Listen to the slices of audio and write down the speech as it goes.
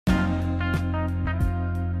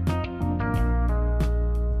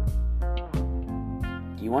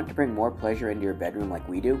you want to bring more pleasure into your bedroom like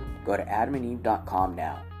we do? Go to adamandeve.com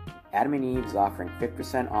now. Adam and Eve is offering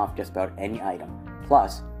 50% off just about any item.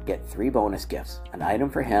 Plus, get 3 bonus gifts, an item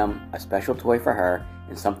for him, a special toy for her,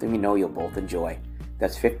 and something we know you'll both enjoy.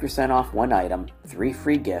 That's 50% off 1 item, 3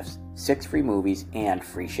 free gifts, 6 free movies, and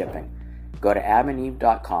free shipping. Go to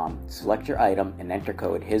adamandeve.com, select your item, and enter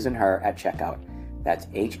code HISandHER at checkout. That's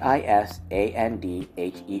HISANDHER.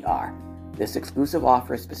 This exclusive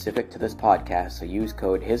offer is specific to this podcast, so use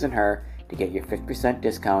code HISandHER to get your 50%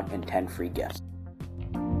 discount and 10 free gifts.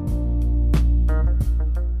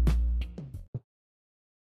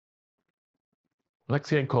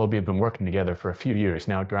 Lexi and Colby have been working together for a few years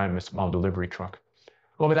now, driving a small delivery truck.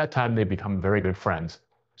 Over that time, they've become very good friends.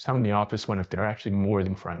 Some in the office wonder if they're actually more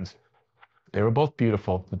than friends. They were both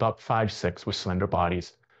beautiful, about 5'6", with slender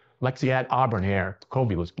bodies. Lexi had auburn hair,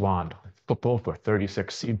 Colby was blonde, but both were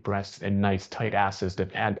 36C breasts and nice, tight asses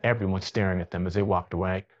that had everyone staring at them as they walked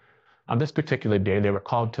away. On this particular day, they were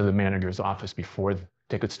called to the manager's office before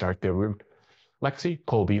they could start their route. Lexi,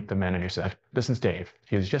 Colby, the manager said, "This is Dave.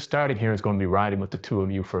 He is just starting here and is going to be riding with the 2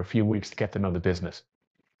 of you for a few weeks to get to know the business."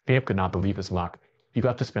 Dave could not believe his luck. He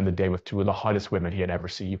got to spend the day with 2 of the hottest women he had ever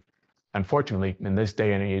seen. Unfortunately, in this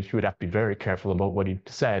day and age, he would have to be very careful about what he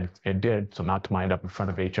said and did, so not to wind up in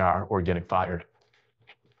front of HR or getting fired.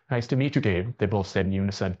 "Nice to meet you, Dave," they both said in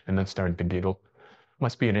unison, and then started to giggle.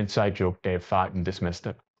 Must be an inside joke, Dave thought, and dismissed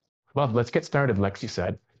it. "Well, let's get started," Lexi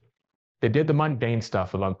said. They did the mundane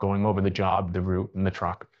stuff about going over the job, the route, and the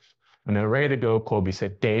truck. When they were ready to go, Colby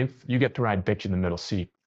said, "Dave, you get to ride bitch in the middle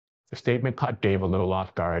seat." The statement caught Dave a little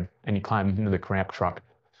off guard, and he climbed into the cramped truck.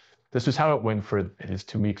 This was how it went for his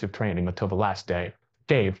 2 weeks of training until the last day.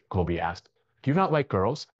 "Dave," Colby asked, "do you not like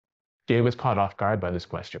girls?" Dave was caught off guard by this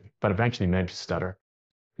question, but eventually managed to stutter.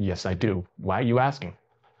 "Yes, I do. Why are you asking?"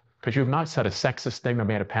 "Because you have not said a sexist thing or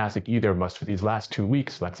made a pass at either of us for these last 2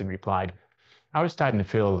 weeks," Lexi replied. "I was starting to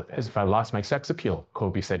feel as if I lost my sex appeal,"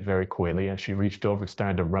 Colby said very coyly as she reached over and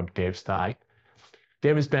started to rub Dave's thigh.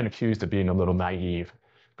 Dave has been accused of being a little naive,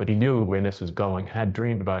 but he knew where this was going and had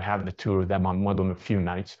dreamed about having the 2 of them on more than a few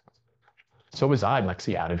nights. "So was I,"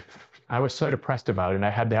 Lexi added. "I was so depressed about it, and I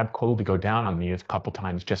had to have Colby go down on me a couple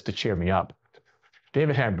times just to cheer me up."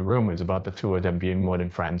 David had rumors about the 2 of them being more than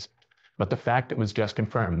friends, but the fact it was just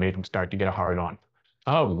confirmed made him start to get a hard on.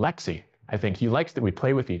 "Oh, Lexi, I think he likes that we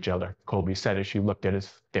play with each other," Colby said as she looked at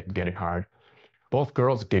his dick getting hard. Both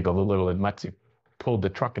girls giggled a little, and Lexi pulled the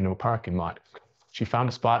truck into a parking lot. She found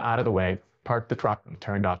a spot out of the way, parked the truck, and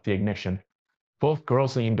turned off the ignition. Both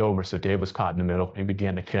girls leaned over so Dave was caught in the middle and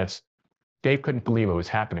began to kiss. Dave couldn't believe what was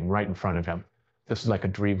happening right in front of him. This was like a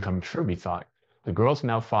dream come true, he thought. The girls were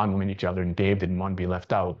now fondling each other, and Dave didn't want to be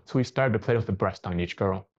left out, so he started to play with the breast on each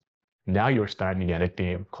girl. "Now you're starting to get it,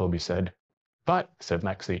 Dave," Colby said. "But," said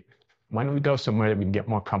Lexi, "why don't we go somewhere that we can get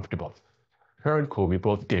more comfortable?" Her and Colby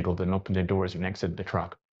both giggled and opened their doors and exited the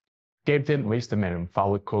truck. Dave didn't waste a minute and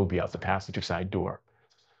followed Colby out the passenger side door.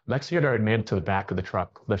 Lexi had already made it to the back of the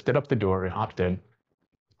truck, lifted up the door, and hopped in.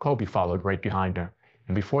 Colby followed right behind her,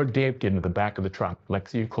 and before Dave got into the back of the truck,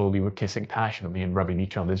 Lexi and Colby were kissing passionately and rubbing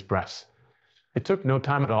each other's breasts. It took no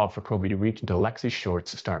time at all for Colby to reach into Lexi's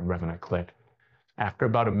shorts to start revving her clit. After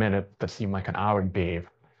about a minute that seemed like an hour to Dave,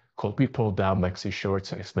 Colby pulled down Lexi's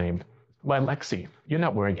shorts and exclaimed, "Why, Lexi, you're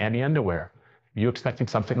not wearing any underwear. Are you expecting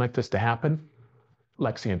something like this to happen?"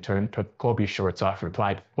 Lexi in turn took Colby's shorts off and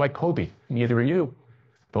replied, "Why, Colby, neither are you."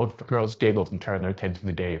 Both girls giggled and turned their attention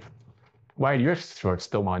to Dave. "Why are your shorts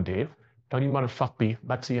still on, Dave? Don't you want to fuck me?"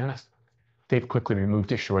 Lexi asked. Dave quickly removed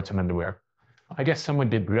his shorts and underwear. "I guess someone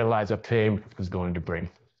didn't realize what today was going to bring,"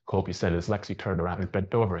 Colby said as Lexi turned around and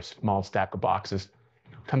bent over a small stack of boxes.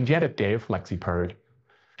 "Come get it, Dave," Lexi purred.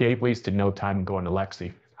 Dave wasted no time going to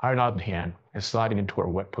Lexi, hard on the hand, and sliding into her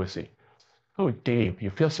wet pussy. "Oh, Dave, you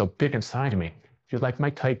feel so big inside of me. Do you like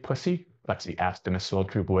my tight pussy?" Lexi asked in a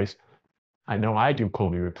sultry voice. "I know I do,"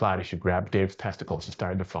 Colby replied as she grabbed Dave's testicles and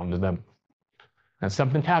started to fondle them. And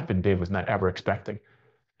something happened Dave was not ever expecting,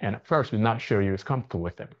 and at first was not sure he was comfortable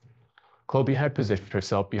with it. Colby had positioned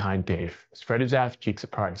herself behind Dave, spread his ass cheeks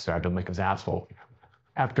apart, and started to lick his asshole.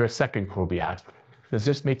 After a second, Colby asked, "Does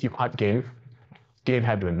this make you hot, Dave?" Dave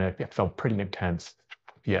had to admit it felt pretty intense.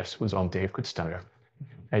 "Yes," was all Dave could stutter.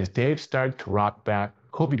 As Dave started to rock back,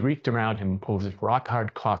 Colby reached around him and pulled his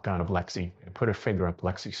rock-hard cock out of Lexi and put her finger up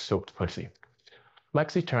Lexi's soaked pussy.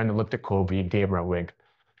 Lexi turned and looked at Colby and gave her a wink.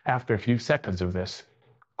 After a few seconds of this,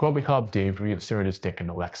 Colby helped Dave reinsert his dick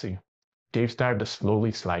into Lexi. Dave started to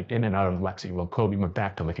slowly slide in and out of Lexi while Colby went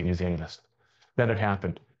back to licking his anus. Then it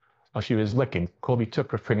happened. While she was licking, Colby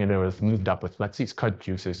took her fingernails, moved up with Lexi's cut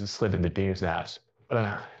juices, and slid into Dave's ass.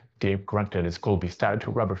 Dave grunted as Colby started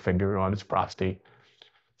to rub her finger on his prostate.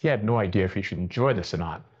 He had no idea if he should enjoy this or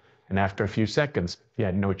not, and after a few seconds, he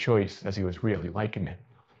had no choice as he was really liking it.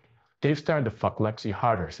 Dave started to fuck Lexi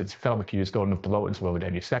harder since he felt like he was going to blow his load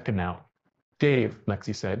any second now. Dave,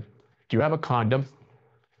 Lexi said, do you have a condom?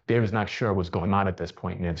 Dave was not sure what was going on at this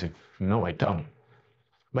point and answered, no, I don't.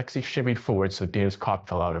 Lexi shimmied forward so Dave's cock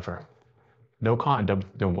fell out of her. No condom,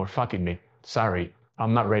 no more fucking me. Sorry,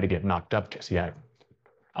 I'm not ready to get knocked up just yet.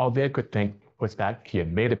 All Dave could think was that he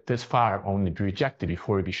had made it this far only to be rejected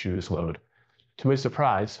before he'd be shoot his load. To his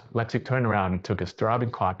surprise, Lexi turned around and took his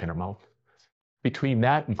throbbing cock in her mouth. Between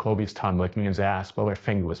that and Colby's tongue licking his ass while her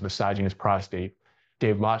finger was massaging his prostate,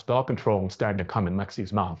 Dave lost all control and started to come in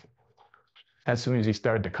Lexi's mouth. As soon as he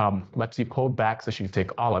started to come, Lexi pulled back so she could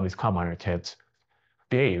take all of his cum on her tits.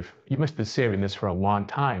 Dave, you must have been saving this for a long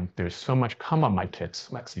time. There's so much cum on my tits,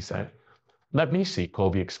 Lexi said. Let me see,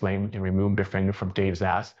 Colby exclaimed and removed her finger from Dave's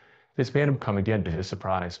ass. This made him come again to his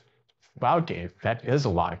surprise. Wow, Dave, that is a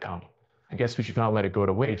lot of cum. I guess we should not let it go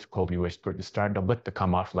to waste, Colby whispered and started to lick the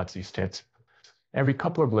cum off Lexi's tits. Every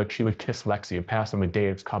couple of licks, she would kiss Lexi and pass some of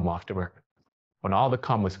Dave's cum off to her. When all the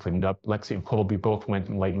cum was cleaned up, Lexi and Colby both went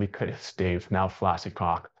and lightly kissed Dave's now flaccid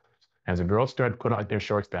cock. As the girls started to put their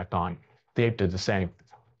shorts back on, Dave did the same.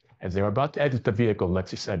 As they were about to exit the vehicle,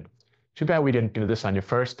 Lexi said, too bad we didn't do this on your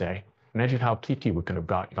first day. Imagine how kiki we could have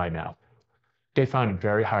gotten by now. Dave found it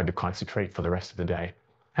very hard to concentrate for the rest of the day.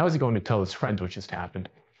 How was he going to tell his friends what just happened?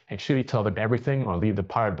 And should he tell them everything or leave the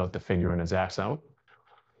part about the finger in his ass out?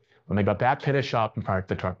 When they got back to the shop and parked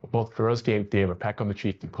the truck, both girls gave Dave a peck on the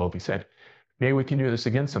cheek and Colby said, maybe we can do this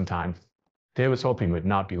again sometime. Dave was hoping it would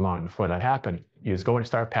not be long before that happened. He was going to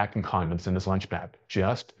start packing condoms in his lunch bag,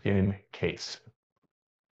 just in case.